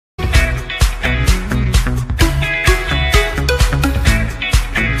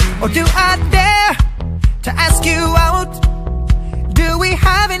Or do I dare to ask you out? Do we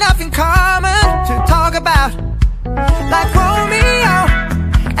have enough in common to talk about? Like Romeo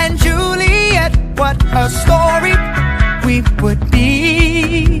and Juliet, what a story we would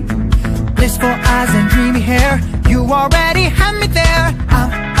be. Blissful eyes and dreamy hair, you already had me there.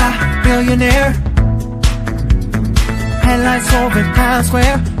 I'm a millionaire. Headlights over Times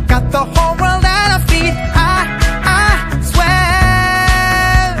Square, got the whole world at our feet. I swear.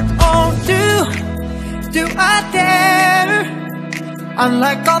 Oh, do I dare?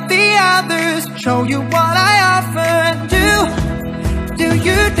 Unlike all the others, show you what I offer. And do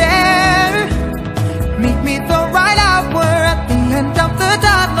you dare? Meet me the right hour at the end of the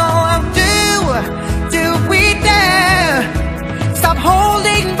tunnel. Do we dare? Stop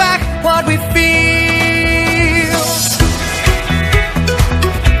holding back what we feel.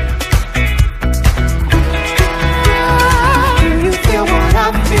 Do you feel what I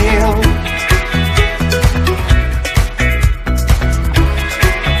feel?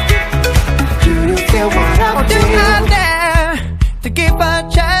 Do you feel what I feel? Or do I dare to give a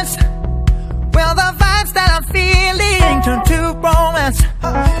chance? Will the vibes that I'm feeling turn to romance?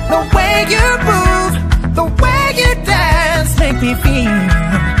 The way you move, the way you dance, make me feel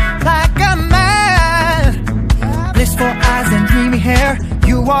like a man. Blissful eyes and dreamy hair,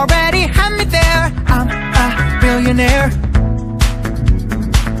 you already had me there. I'm a billionaire.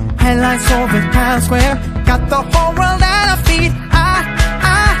 Headlights over Times Square, got the whole world at our feet. I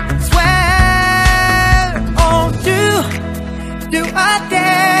swear. Oh, do I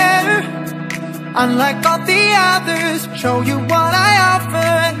dare? Unlike all the others, show you what I offer.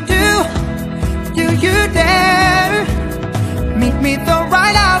 And do you dare? Meet me the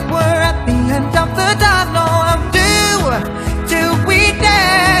right hour at the end of the tunnel. Do we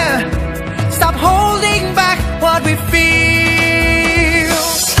dare? Stop holding back what we feel.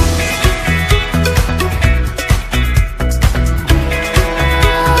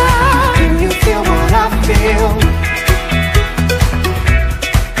 Do you feel what I feel?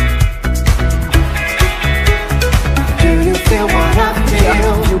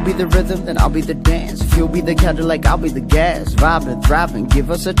 You'll be the rhythm, then I'll be the dance. If you'll be the Cadillac, I'll be the gas. Vibing, thriving, give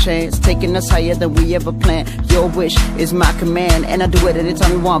us a chance. Taking us higher than we ever planned. Your wish is my command, and I do it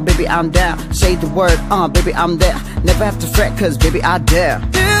anytime you want. Baby, I'm down. Say the word, baby, I'm there. Never have to fret, cause baby, I dare.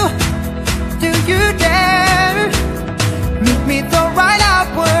 Do you dare? Meet me the right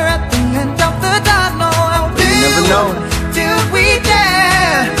hour at the end of the tunnel. You never know. Do we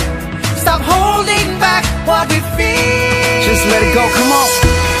dare? Stop holding back what we feel. Just let it go, come on.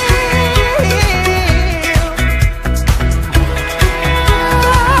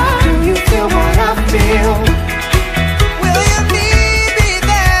 Do you feel what I feel? Will you meet me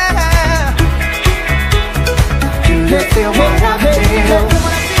there? Do you feel what I feel?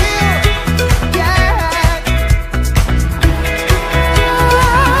 Yeah.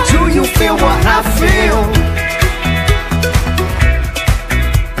 Do you feel what I feel?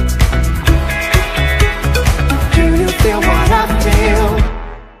 Feel what I feel.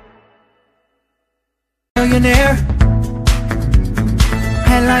 Millionaire.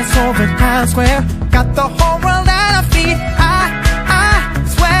 Headlights over Times Square, got the whole world at our feet. I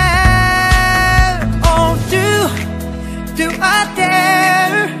swear. Oh, do I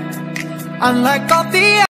dare? Unlike all the